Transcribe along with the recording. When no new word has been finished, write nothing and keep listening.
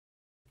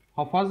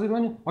How fast is it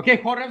running? Okay,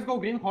 Horevs go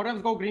green,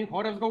 Horevs go green,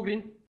 Horevs go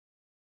green.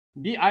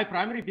 BI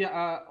primary,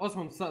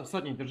 Osman,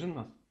 сотни, держи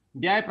нас.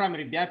 BI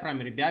primary, BI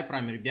primary, BI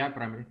primary, BI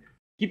primary.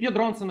 Keep your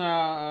drones on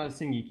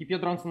Singy, keep your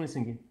drones on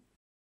Singy.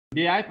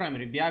 BI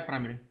primary, BI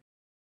primary.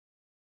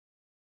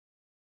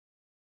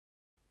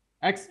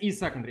 XE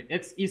secondary,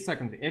 XE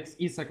secondary,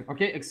 XE secondary.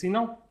 Okay, XE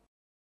now.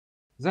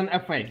 Then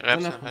FA,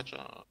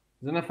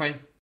 then FA.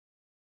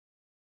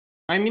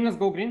 My minas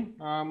go green,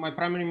 my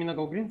primary mina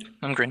go green.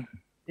 I'm green.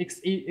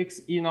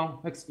 XE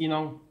now, XE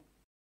now.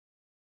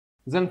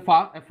 Then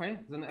FA,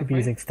 then FA.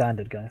 Using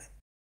standard, guys.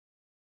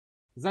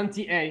 Then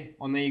TA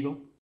on the eagle.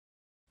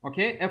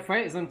 Okay,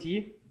 FA, then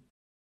T.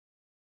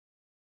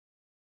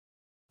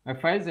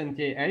 FA, then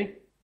TA.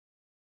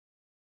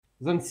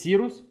 Then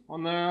Cirrus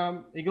on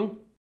the eagle.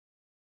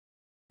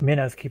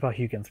 Minas, keep our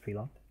Hugens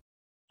pre-locked.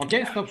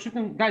 Okay, stop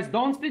shooting. Guys,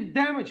 don't split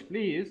damage,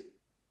 please.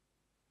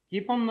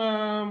 Keep on...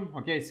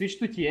 okay, switch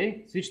to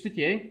TA, switch to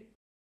TA.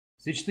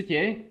 Switch to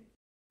TA.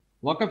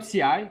 Lock up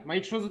CI.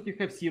 Make sure that you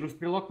have Cirrus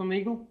pre-locked on the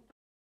eagle.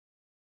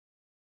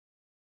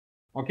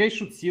 Okay,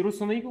 shoot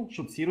Cirrus on eagle,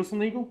 shoot Cirrus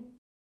on eagle.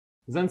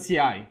 Then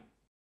CI.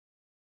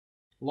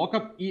 Lock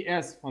up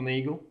ES on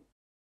eagle.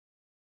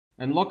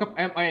 And lock up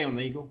MA on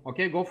eagle.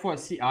 Okay, go for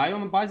CI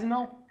on the base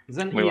now.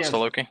 Then We ES. lost the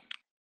Loki.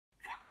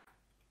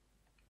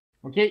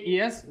 Okay,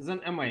 ES, then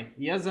MA.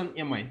 ES, then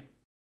MA.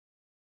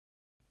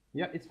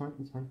 Yeah, it's fine,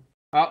 it's fine.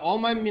 All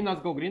my minas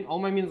go green, all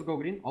my minas go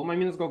green, all my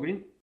minas go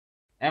green.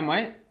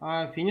 MA,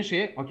 finish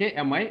here. Okay,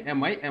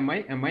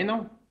 MA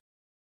now.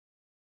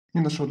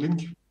 Не нашел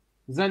линки.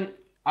 Then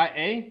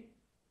IA.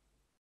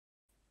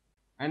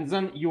 And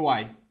then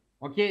UI.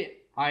 Okay,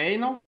 IA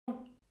now.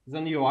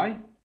 Then UI.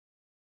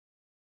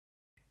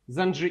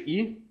 Then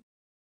GE.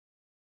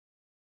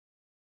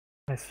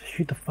 Guys,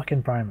 shoot the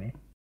fucking primary.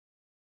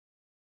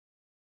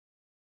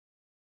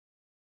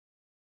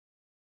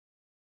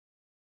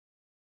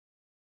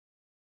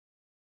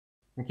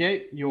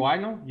 Okay, UI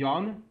now,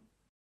 UI.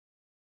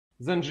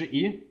 Then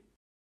GE.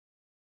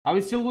 Are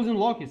we still losing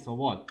Loki, so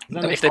what?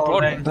 Then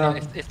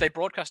If they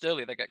broadcast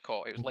early, they get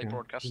caught. It was late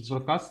broadcast. It's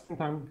broadcasting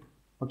time.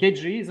 Okay,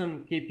 GE,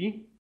 then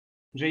KP.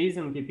 GE,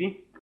 then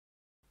KP.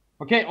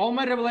 Okay, all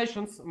my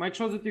revelations. Make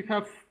sure that you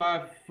have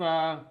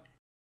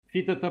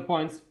fitted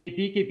points.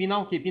 KP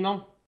now, KP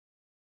now.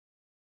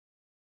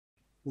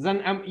 Then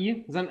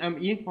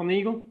ME on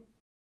Eagle.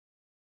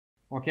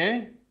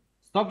 Okay,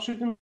 stop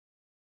shooting.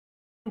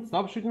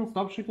 Stop shooting,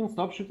 stop shooting,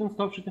 stop shooting,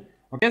 stop shooting.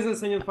 Okay, the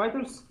Senior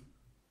Fighters.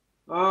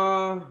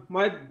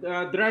 My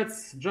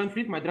Dreads join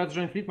fleet, my Dreads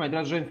join fleet, my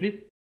Dreads join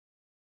fleet.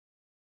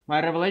 My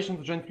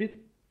Revelations join fleet.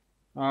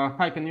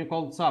 Hi, can you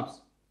call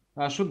subs?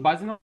 Shoot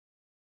Bazzi now?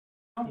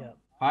 Yeah.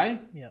 Hi?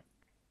 Yeah.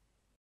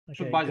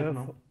 Shoot Okay, Bazzi go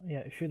now. for,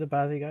 yeah, shoot the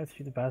Bazzi, guys.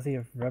 Shoot the Bazzi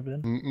of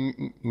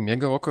Rebellion.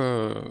 Mega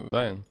Oka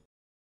dying.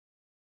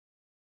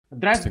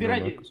 Dreads, be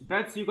ready.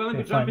 Dreads, you're gonna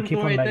be jumping to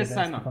 8S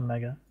sign Keep on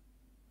Mega.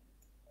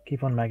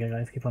 Keep on Mega,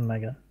 guys. Keep on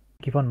Mega.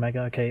 Keep on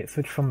Mega. Okay,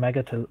 switch from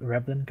Mega to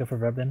Rebellion. Go for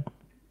Rebellion.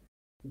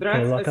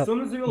 Dreads, okay, as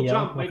soon as you will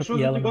jump, make sure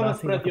that you're gonna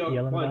spread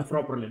your points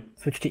properly.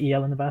 Switch to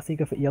EL in the Bassi.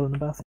 Go for EL in the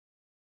Bassi.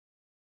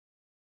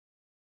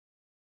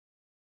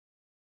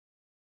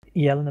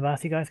 EL in the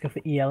Bassi, guys. Go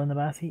for EL in the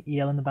Bassi.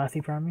 EL in the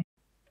Bassi primary.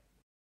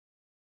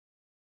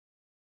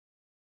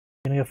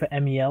 You're gonna go for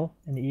MEL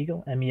in the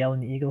Eagle. MEL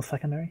in the Eagle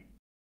secondary.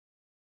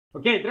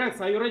 Okay,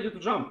 Dreads, are you ready to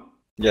jump?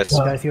 Yes.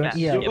 Guys, you're on EL.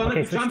 You're gonna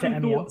Okay, be switch to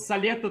jumping MEL. to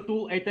Select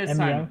tool 8S MEL,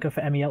 sign. go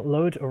for MEL.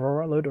 Load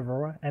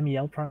Aurora.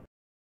 MEL primary.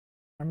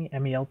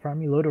 MEL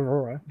primary. Load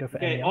Aurora. Go for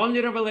Okay, MEL.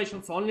 only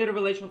revelations, only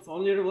revelations,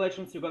 only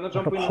revelations. You're gonna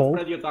jump in and hold.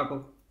 spread your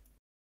tackle.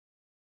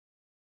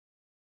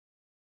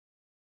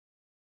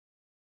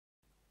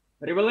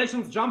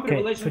 Revelations jump, Okay,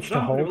 revelations switch to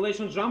jump, hold.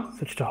 revelations jump.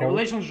 Switch to hold.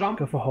 Revelations jump.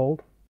 Go for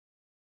hold.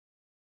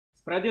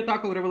 Spread your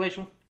tackle,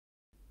 revelation.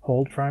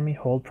 Hold primary.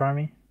 Hold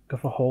primary. Go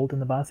for hold in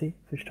the Bassi.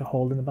 Switch to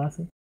hold in the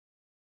Bassi.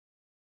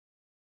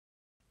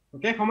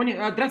 Okay, how many?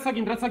 Dreads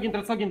again. Okay, look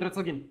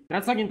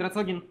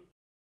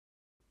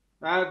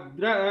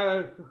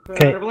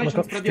Revelations,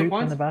 up spread your Stoop in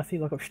points. the Bassi.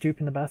 Look up Stoop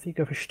in the Bassi.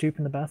 Go for Stoop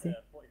in the Bassi.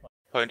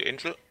 Point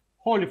Angel.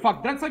 Holy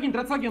fuck, Dreads again,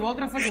 all Dreads again, all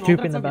Stoop in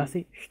Dreads the again.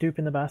 Bassi. Stoop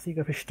in the Bassi.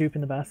 Go for Stoop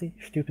in the Bassi.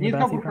 Stoop in the Need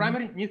Bassi Hagur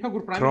primary. primary, need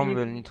Hagur primary.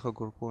 Cromwell need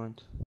Hagur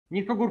point.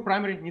 Need Hagur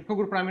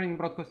primary in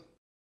broadcast.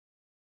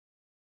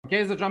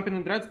 Okay, the jumping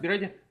in Dreads, be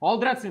ready. All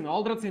Dreads in.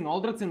 Go.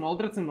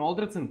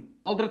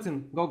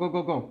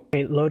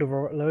 Okay, load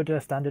Aurora. Load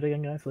standard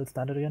again, guys. Load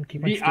standard again.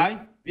 Keep on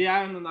Stoop.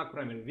 VI on the knock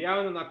primary.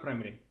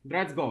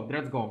 Dreads go.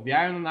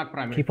 VI on the knock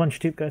primary. Keep on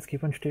Stoop, guys.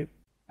 Keep on Stoop.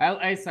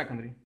 LA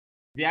secondary.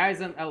 VI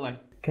is in LA.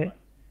 Okay.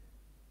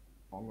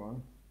 Hold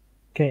on.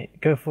 Okay,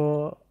 go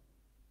for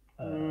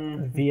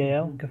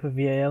VAL. Go for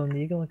VAL in the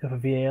Eagle. Go for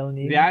VAL in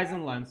the Eagle. VI is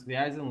in lens. Go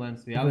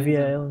for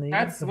VAL in the Eagle.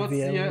 That's Go for what's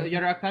VAL in the your Eagle.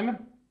 react timer?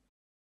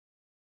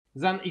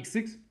 Then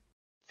X6.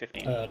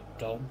 15.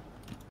 Down.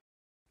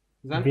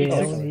 Then VAL in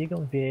X6. the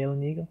Eagle. VAL in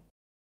the Eagle.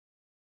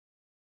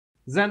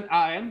 Then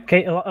AN.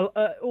 Okay,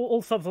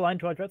 all subs aligned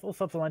to our dreads. All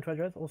subs aligned to our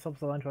dreads. All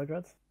subs aligned to our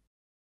dreads.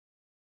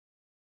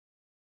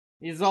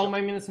 Is all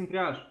my minutes in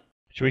triage.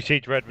 Should we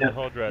siege red? Yeah.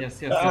 Hold red.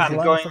 Yes, yes, I'm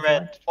yes. going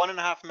red.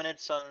 1.5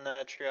 minutes on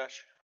triage.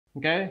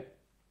 Okay.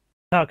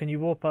 Tao, can you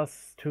warp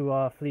us to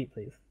our fleet,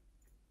 please?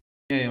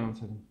 Yeah, 1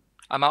 second.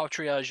 I'm out of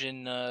triage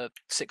in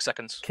 6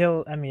 seconds.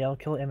 Kill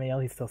MEL,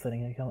 he's still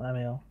sitting here, kill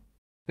MEL.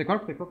 Take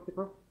off, take off, take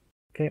off.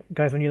 Okay,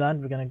 guys, when you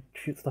land, we're gonna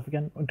shoot stuff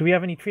again. Do we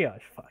have any triage?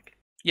 Fuck.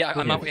 Yeah,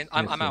 I'm Yes, out. I'm yes,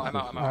 out. yes, I'm out. yes.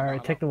 I'm out.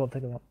 Alright, take the warp,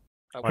 take the warp.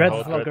 Okay. Red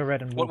hold as well, red. go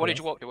red and warp. What did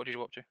you walk to? What did you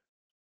walk to?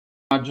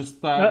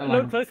 Just Look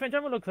align. close range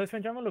ammo, look close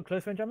range ammo, look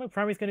close range ammo.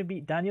 Primary's gonna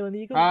beat Daniel and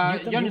Eagle.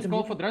 Yanis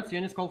call for dreads,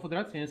 Yanis call for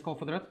dreads, Yanis call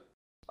for dreads.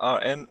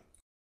 RM.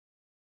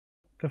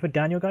 Go for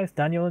Daniel, guys.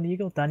 Daniel and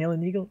Eagle, Daniel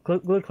and Eagle.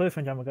 Look close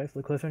range ammo, guys.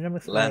 Look close range ammo.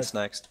 Lance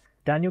next.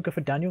 Daniel, go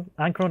for Daniel.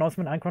 Anchor on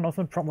Osman,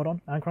 prompt mode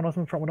on. Anchor on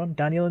Osman, prompt mode on.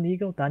 Daniel and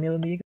Eagle, Daniel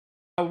and Eagle.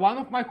 One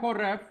of my core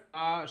ref,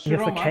 Go for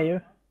Shiroma,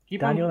 KO.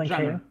 keep Daniel on and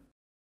jamming. KO.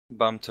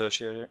 Bum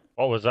tertiary.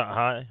 What was that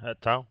high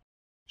at Tau?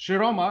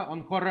 Shiroma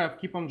on core ref,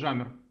 keep on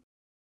jammer.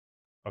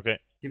 Okay.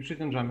 Keep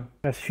shooting jammer.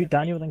 Guys, shoot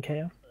Daniel, then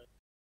KO.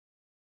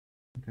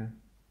 Okay. Then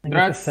go for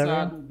Dreads,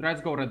 Severin.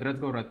 dreads go red, dreads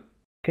go red.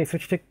 Okay,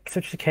 switch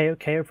to KO.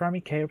 KO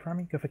primary.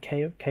 Go for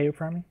KO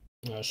primary.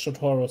 Should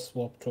horror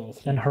swap to a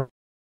Then fleet.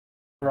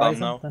 Horizon.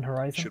 now. Then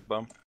Horizon. Shoot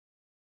bum.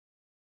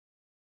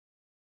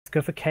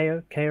 Go for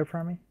KO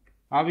primary.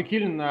 Are we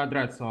killing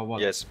dreads or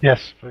what? Yes.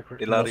 Yes.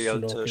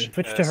 Ilarial Yes, tertiary.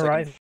 Switch to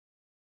Horizon.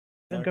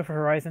 Then go for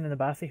Horizon in the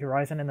Bassi.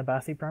 Horizon in the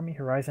Bassi primary.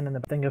 Horizon in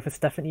the. Then go for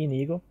Stephanie and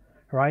Eagle.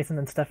 Horizon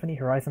then Stephanie.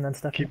 Horizon then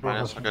Stephanie. Keep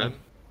broadcasting.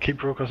 Keep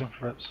broadcasting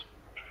for reps.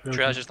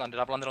 Triage just landed.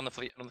 I've landed on the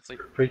fleet.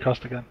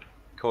 Recast again.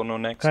 Kono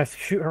next. Guys,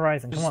 shoot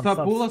Horizon. Just Come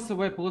on, pull subs. us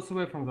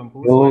away from them.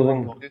 Pull us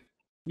away from them.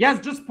 Yes,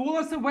 just pull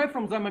us away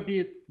from them a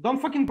bit.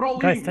 Don't fucking brawl.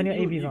 Guys, turn your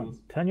AVs Eagles.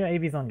 on. Turn your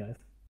AVs on, guys.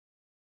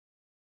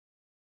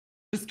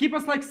 Just keep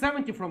us like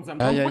 70 from them.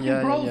 Don't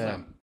fucking brawl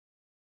them.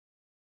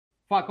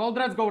 Fuck, all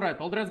dreads go red,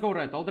 all dreads go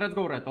red, all dreads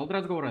go red, all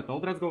dreads go red, all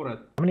dreads go red.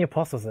 How many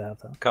apostles do they have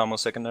though? Camo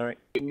secondary.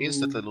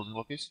 Instantly losing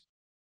Lokis.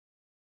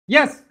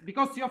 Yes,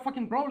 because you're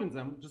fucking brawling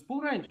them. Just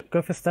pull range.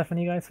 Go for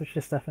Stephanie, guys. Switch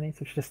to Stephanie.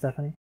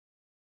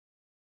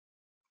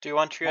 Do you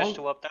want triage All-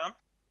 to up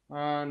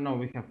down? No,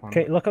 we have one.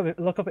 Okay, look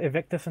up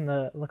Evictus in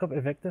the look up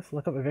Evictus.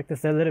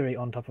 They're literally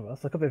on top of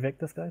us. Look up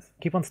Evictus, guys.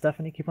 Keep on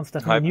Stephanie.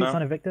 Hype Newts now.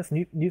 on Evictus.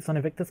 Newts on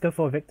Evictus. Go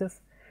for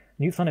Evictus.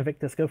 Newts on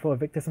Evictus. Go for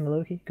Evictus in the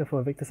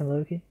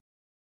Loki.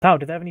 Tao,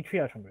 did they have any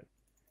triage from grid?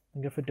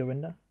 Then go for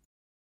Dorinda.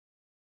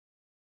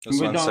 This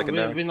we one don't,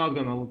 secondary. we're not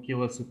gonna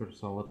kill a super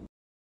solid.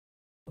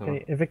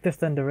 Okay, Evictus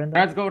then Dorinda.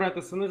 Let's go red.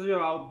 As soon as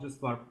you're out, just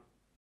warp.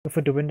 Go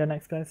for Dorinda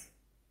next, guys.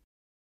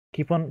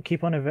 Keep on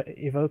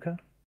Evoker.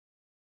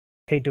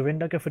 Okay,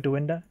 Dorinda. Go for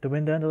Dorinda.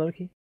 Dorinda and the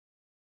Loki.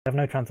 I have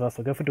no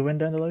transversal. Go for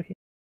Dorinda and the Loki.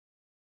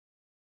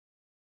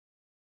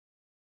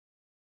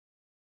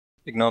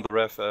 Ignore the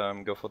ref.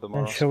 Go for the Then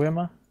Moros.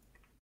 Shawima.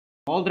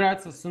 All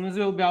dreads, as soon as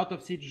you'll be out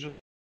of siege,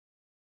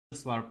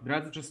 just warp.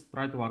 Dreads, just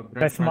try to warp. Guys, Dreads,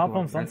 try to smart warp.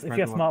 bombs. Dreads, If try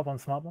you to have warp.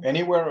 smart bomb.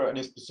 Anywhere,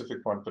 any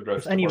specific point for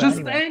dreads? Just anywhere. Just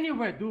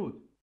anywhere, dude.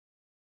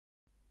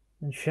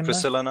 Then Shimmer.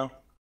 Priscilla now.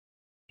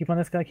 Keep on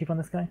this guy. Keep on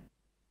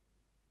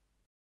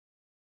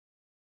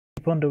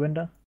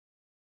Dorinda.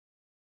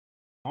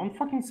 On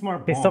fucking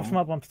smart Okay, bomb.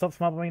 stop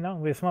smart bombing now.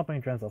 We're smart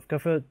bombing trends off. Go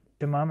for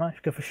Demama,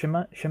 go for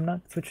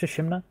Shimna, switch to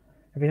Shimna.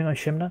 Everything on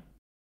Shimna.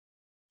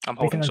 I'm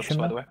holding Everything on subs,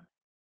 by Shimna? the way.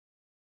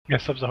 Yeah,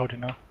 subs are holding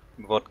now.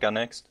 Vodka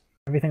next.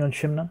 Everything on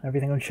Shimna.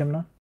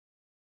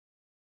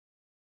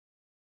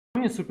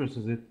 How many supers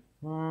is it?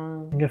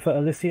 And go for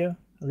Alicio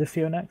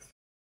next.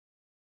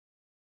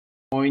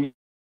 Oh, you need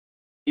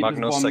this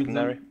Magnus bomb.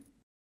 secondary.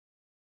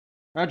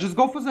 Just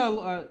go for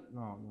the.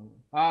 No.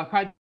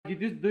 Hi, do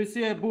you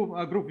see a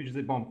group which is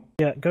a bomb?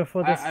 Yeah, go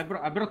for this. I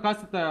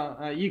broadcasted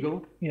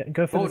Eagle. Yeah,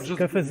 go for Oh, this. just-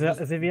 Go for just-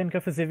 Zivian. Go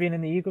for Zivian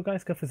in the Eagle,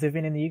 guys. Go for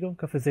Zivian in the Eagle.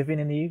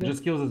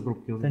 Just kills this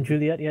group. Then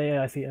Juliet.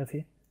 Yeah, I see.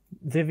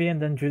 Zivian,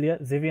 then Juliet.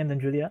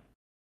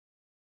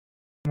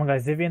 Come on,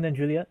 guys. Zivian, then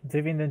Juliet.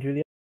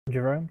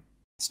 Jerome.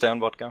 Stay on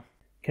vodka.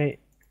 Okay,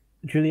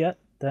 Juliet,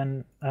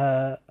 then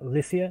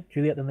Lycia.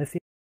 Then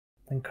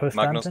Magnus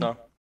Constantin. now.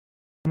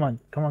 Come on.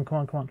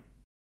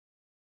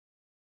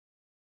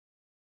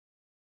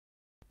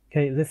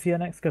 Okay, Lycia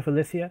next. Go for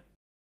Lycia.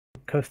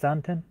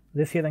 Constantin.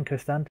 Lycia, then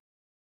Constantin.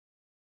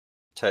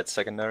 Ted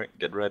secondary.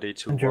 Get ready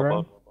to And warp Jerome.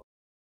 out.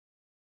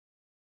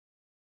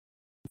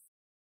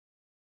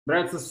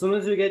 Brad, as soon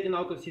as you get in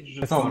out of siege,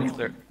 just warp.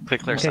 Clear Okay,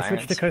 sirens.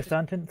 switch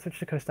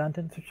to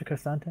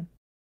Constantin.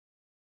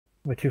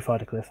 We're too far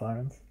to clear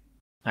sirens.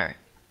 Alright.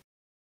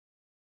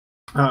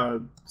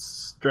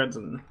 Dreads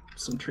and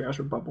some triage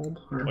are bubbled.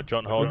 Or... What,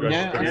 John hold red?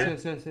 Yeah,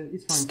 yes,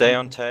 it's fine. Stay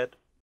on Ted.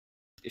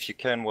 If you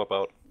can, warp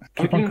out.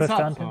 Keep We on can sub,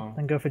 Constantin, so-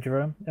 then go for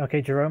Jerome.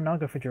 Okay, Jerome now,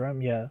 go for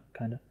Jerome. Yeah,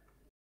 kinda.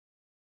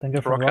 Then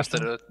go for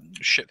Broadcasted Rotten.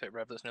 a shit pit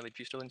rev that's nearly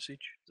still in siege.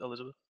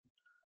 Elizabeth.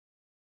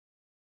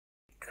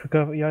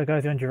 Yeah,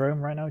 guys, you're on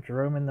Jerome right now.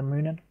 Jerome in the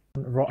Moonin.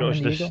 Rotten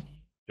in the Eagle. You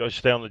gotta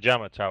stay on the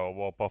jammer tower,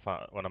 warp off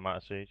when I'm out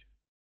of siege.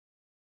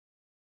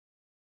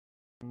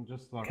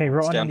 Just warp. Okay,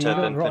 Rotten in the Stand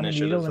Eagle, and Rotten in finish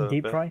the it Eagle, as and a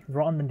Deep bit. Fry.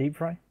 Rotten and Deep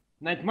Fry.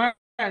 Nightmares,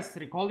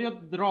 recall your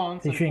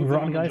drones. They're and shooting put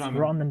them Rotten, on the guys. jammer.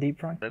 Rotten and Deep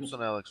Fry. Reps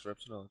on Alex.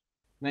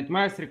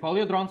 Nightmares, recall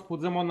your drones,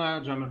 put them on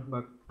a jammer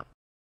back.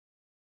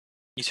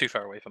 He's too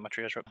far away from my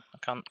triage rope. I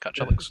can't catch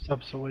Alex.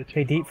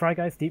 Okay, deep fry,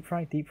 guys. Deep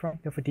fry.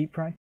 Go for deep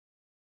fry.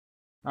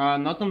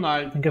 Not on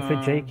light. And go for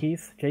J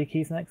keys. J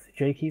keys next.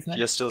 J keys next.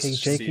 You're still Okay,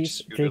 J siege,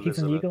 keys. you J will keys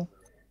and the visit it. eagle.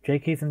 J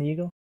keys and the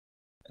eagle.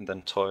 And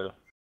then toil.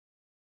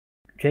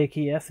 J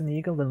key S and the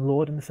eagle. Then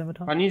Lord and the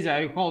scimitar. Panizia,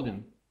 are you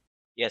holding?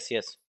 Yes,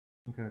 yes.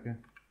 Okay, okay.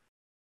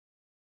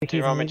 J Do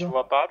you keys want and me to eagle.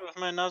 swap out with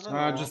my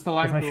Nazan? Just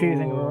align my shoes,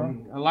 to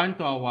align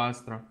to our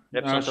Astra.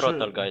 Grab some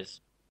throttle,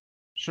 guys.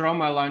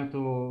 Shrom align to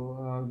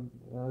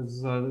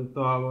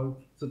our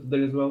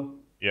citadel as well.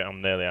 Yeah,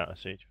 I'm nearly out of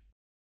siege.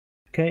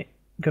 Okay,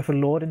 go for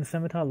Lord and the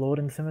scimitar. Lord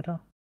and the scimitar.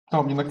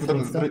 А, мне на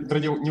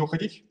дроне не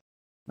уходить?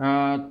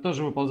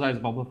 Тоже выползай из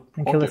баблов.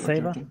 And kill a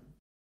saber.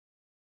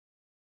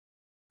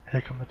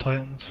 Here come the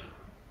Titans.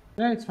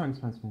 Yeah, it's fine, it's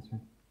fine, it's fine, it's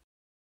fine.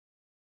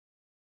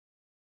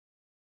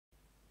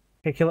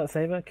 Okay, kill that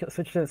saber.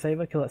 Switch to that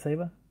saber. Kill that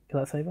saber. Kill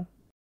that saber.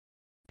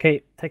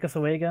 Okay, take us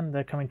away again.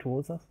 They're coming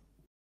towards us.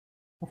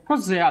 Of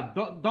course they are.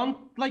 Don't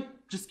like,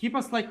 just keep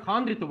us like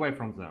 100 away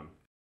from them.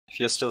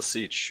 If you're still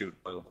siege, shoot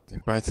toil. They're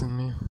biting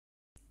me.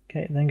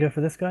 Okay, then go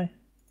for this guy.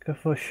 Go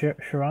for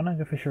Sharana.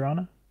 Go for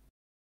Sharana.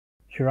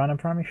 Sharana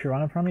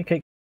primary.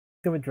 Okay,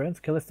 go with drones.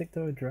 Kill a stick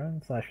though with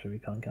drones. Actually, we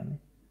can't, can we?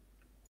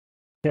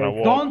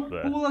 Okay, Don't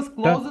pull us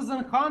closer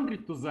than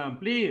 100 to them,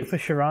 please. for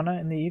Sharana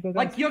in the eagle,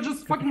 guys. Like, you're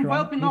just Go for fucking Sharana.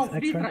 whelping our Use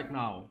fleet X-ray. right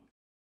now.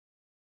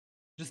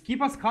 Just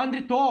keep us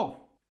 100 off.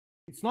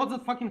 It's not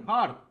that fucking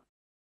hard.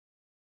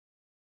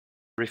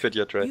 Refit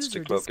your dreads to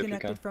User cloak if you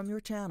disconnected can. from your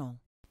channel.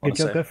 Good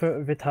job, save. go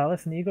for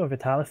Vitalis and Eagle.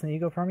 Vitalis and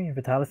Eagle from me.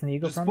 Vitalis and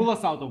Eagle Just from pull me.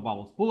 us out of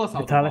bubbles. Pull us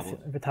out Vitalis, of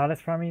bubbles. Vitalis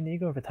from me and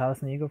Eagle.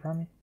 Vitalis and Eagle from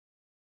me.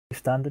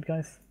 Standard,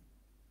 guys.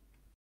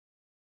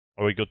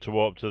 Are we good to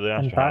warp to the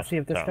And Astra house? Bassi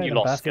of this Town? guy. You And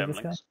lost Bassi of this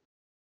guy. Gemlings.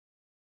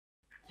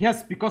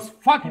 Yes, because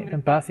fucking...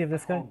 And Bassi of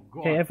this guy. Oh, God.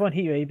 Okay, everyone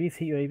heat your ABs,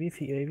 heat your ABs,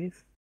 heat your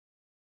ABs.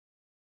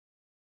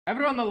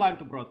 Everyone aligned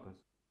to broadcast.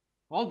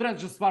 All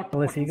dreads just swap Kill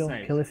this fucking Eagle.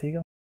 saves. Kill this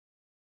Eagle.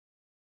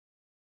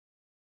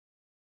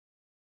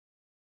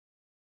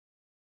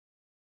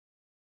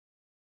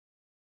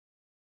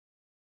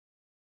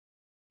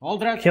 All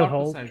dreads Kill swap to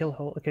hold. saves. Kill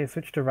hold. Okay,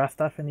 switch to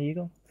Rastaff and the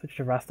Eagle. Switch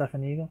to Rastaff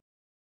and the Eagle.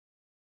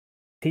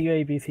 Heat your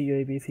ABs, heat your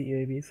ABs, heat your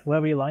ABs.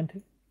 Where were you aligned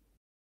to?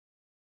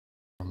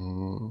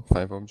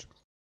 5 objects.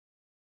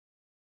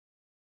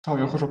 Oh,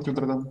 я хожу к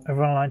дроном.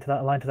 Everyone aligned to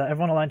that, aligned to that.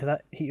 Everyone aligned to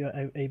that, heat your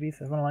ABs.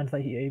 Everyone aligned to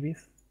that, heat your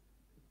ABs.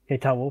 Okay,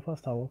 Tower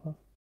Warpass, Tower Warpass.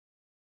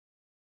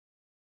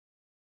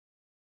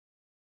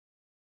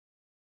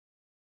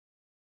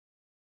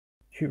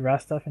 Shoot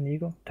Rastaff and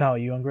Eagle. Tower,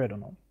 you on grid or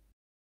not?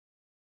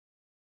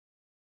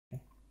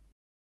 Okay.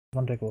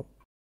 One take warp.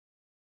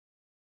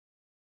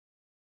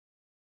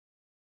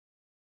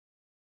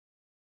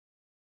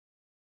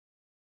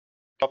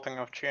 Topping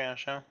of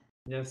triage, huh?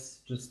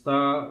 Yes, just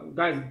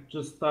guys,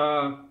 just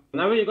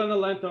whenever you're gonna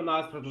land on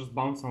Astra, just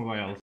bounce somewhere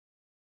else.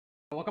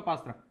 Lock up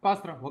Astra,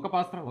 lock up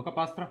Astra, lock up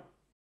Astra.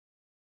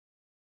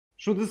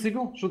 Shoot this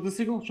eagle, shoot this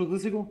eagle, shoot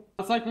this eagle.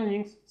 Cycle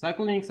links,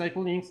 cycle links,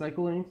 cycle links,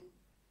 cycle links.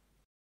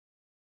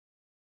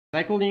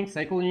 Cycle links,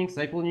 cycle links,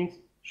 cycle links.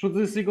 Shoot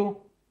this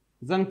eagle.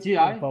 Then TI,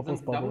 then Bubbles,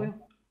 TW. bubble.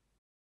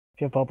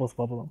 If you have bubbles,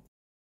 bubble them.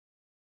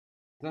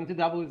 Then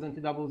TW, then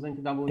TW, then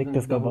TW, Take then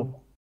this go TW.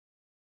 bubble.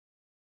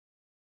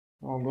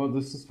 Oh god,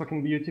 this is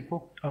fucking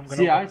beautiful. I'm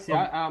gonna- CI,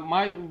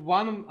 my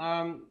one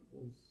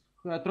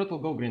throttle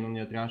go green on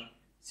your trash.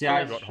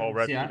 CI, Got whole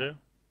red to do?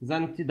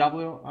 then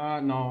TW,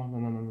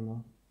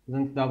 no.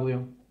 Then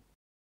TW.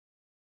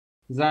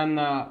 Then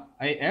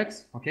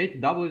AX, okay,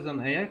 TW is on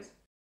AX.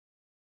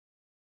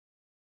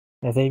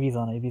 There's ABs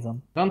on, ABs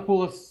on. Don't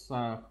pull us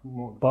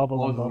more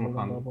Bubble on, closer than bubble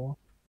on, 100. bubble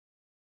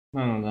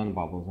No, then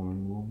bubbles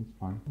on, it's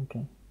fine. on.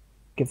 Okay.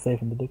 Get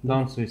safe in the dick.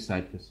 Don't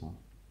suicide yourself.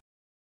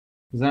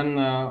 Then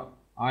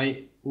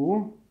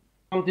IU,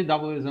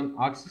 TW is on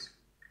axis.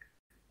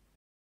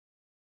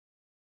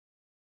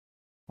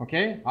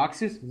 Okay,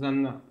 axis,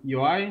 then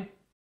UI.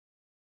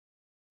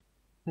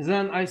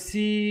 Then I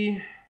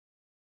see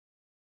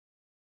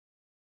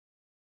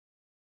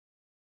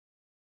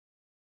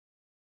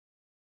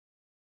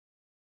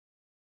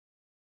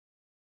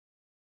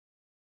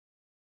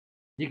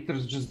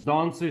Victors, just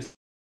don't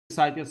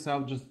suicide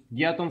yourself, just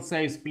get on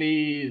saves,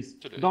 please.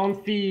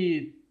 Don't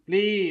feed,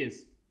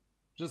 please.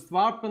 Just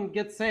warp and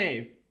get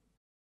safe.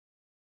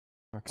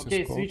 Access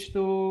Okay, code. switch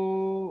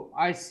to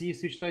IC,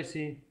 switch to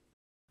IC.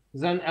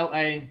 Then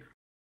LA.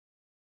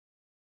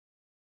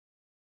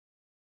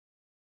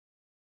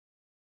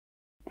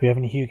 Do we have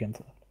any Hugans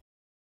left?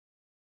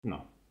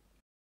 No.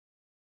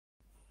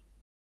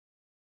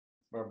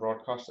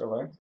 Broadcast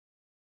LA.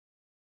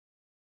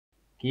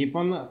 Keep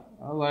on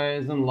LA,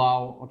 then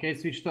low. Okay,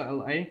 switch to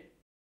LA.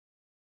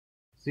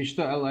 Switch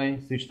to LA,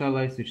 switch to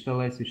LA, switch to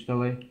LA, switch to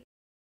LA.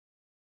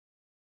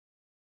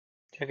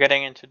 You're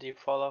getting into deep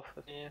fall off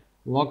with you.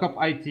 Lock up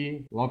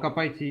IT, lock up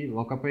IT,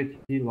 lock up IT,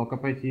 lock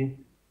up IT.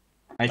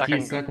 IT can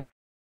is second.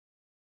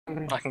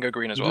 I can go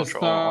green as well. Just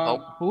Sure, I'll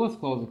help. pull us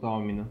closer to our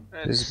mina.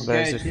 It's,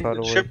 Okay,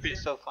 it should be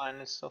so fine,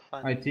 it's so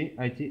fine. IT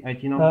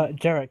now.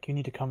 Jarek, you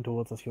need to come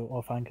towards us. You're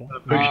off anchor.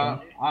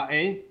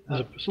 A.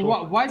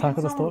 Why did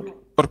Tackle the someone... stork.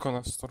 Stork on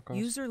us, stork on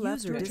us. User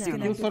left or Kill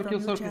disconnected Stork, from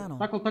kill your Stork. channel.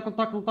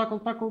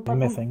 Tackle. I'm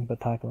missing, but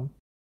tackle him.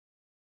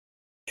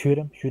 Shoot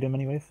him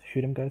anyways.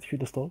 Shoot him, guys.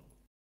 Shoot the stork.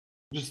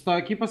 Just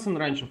keep us in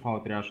range of our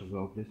triage as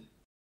well, please.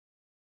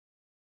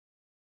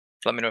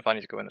 Let me know if I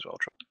need to go in as well.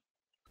 Sure.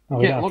 Oh,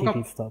 we Okay, got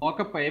TP stop. lock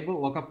up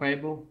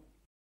Able.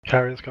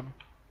 Carrier's coming.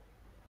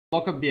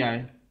 Lock up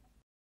BI.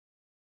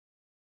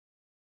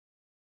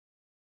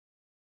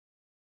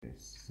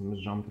 Some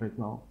jumped right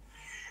now.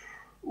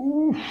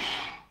 Oof.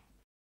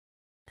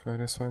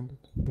 Carry is fine.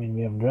 I mean,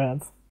 we have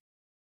dreads.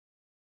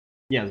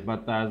 Yes,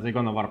 but they're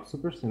gonna warp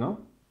supers, you know?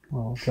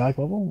 Well, drag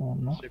bubble? Well,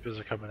 no. Supers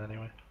are coming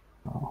anyway.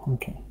 Oh,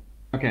 okay.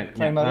 Okay,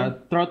 Try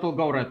another. throttle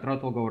go red.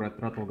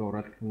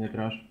 Need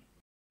rush.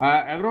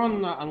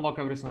 Everyone unlock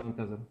every summon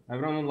tether.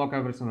 Everyone unlock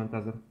every summon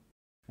tether.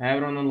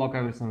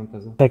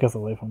 Take us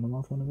away from the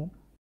last one a bit.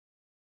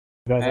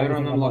 Guys, Everyone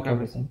everything, unlock unlock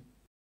everything.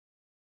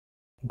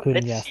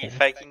 including Let's see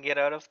if I can get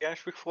out of the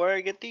ash before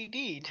I get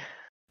DD'd.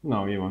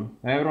 No, you won.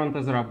 Everyone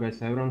tether up,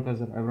 guys. Everyone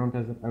tether.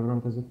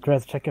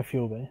 Drez, check your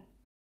fuel bay.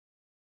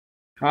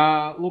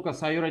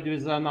 Lucas, are you ready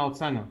with an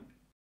outsider?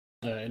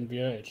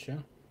 NVH,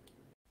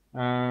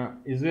 yeah?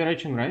 Is we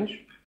reaching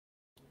range?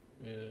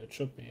 It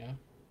should be, yeah.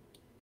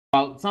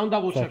 Well, some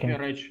double check Checking. your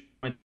range.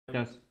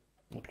 Yes.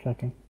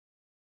 Checking.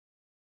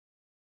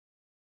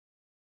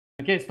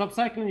 Okay, stop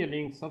cycling your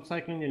link. No.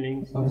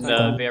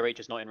 The VRH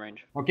is not in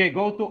range. Okay,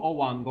 go to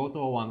 01.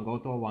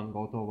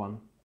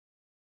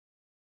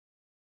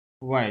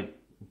 Wait.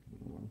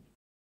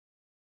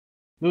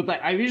 Dude,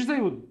 I wish they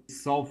would be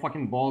so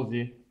fucking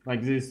ballsy.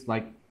 Like this,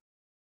 like...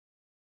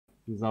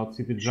 Without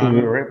CP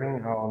jamming.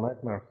 ripping our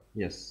nightmare?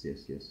 Yes.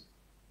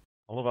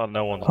 All about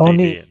no one's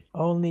Only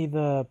DBing.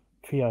 the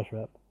triage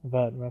rep.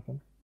 That rep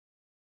him.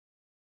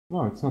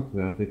 No, it's not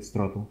that, it's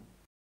throttle.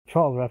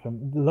 Throttle rep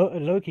him.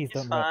 Loki's It's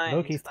don't fine,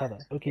 rep. Loki's it's fine.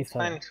 tether. Loki's It's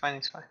fine, tether.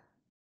 it's fine.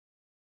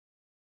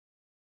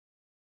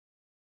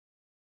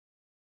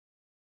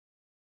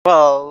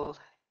 Well,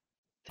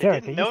 they Jarek, are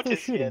didn't you still notice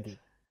shooting, yet. dude?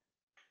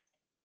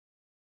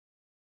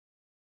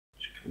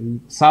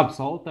 Subs,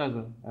 all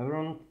tether.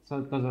 Everyone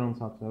tether on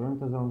subs.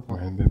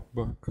 Maybe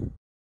back.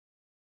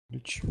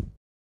 Reach.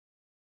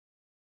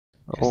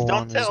 Just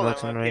don't tell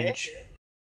them, okay?